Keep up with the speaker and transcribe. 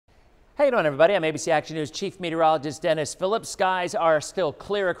How you doing, everybody? I'm ABC Action News Chief Meteorologist Dennis Phillips. Skies are still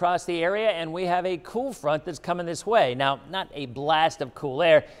clear across the area, and we have a cool front that's coming this way. Now, not a blast of cool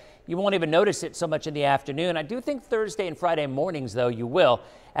air. You won't even notice it so much in the afternoon. I do think Thursday and Friday mornings, though, you will,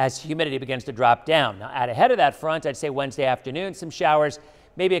 as humidity begins to drop down. Now, out ahead of that front, I'd say Wednesday afternoon, some showers,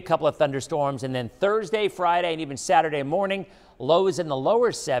 maybe a couple of thunderstorms, and then Thursday, Friday, and even Saturday morning, lows in the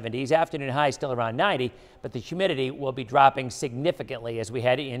lower 70s, afternoon highs still around 90, but the humidity will be dropping significantly as we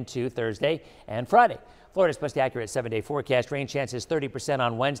head into Thursday and Friday. Florida's most accurate 7-day forecast. Rain chances 30%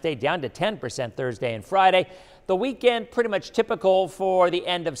 on Wednesday, down to 10% Thursday and Friday. The weekend pretty much typical for the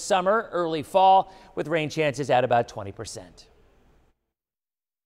end of summer, early fall, with rain chances at about 20%.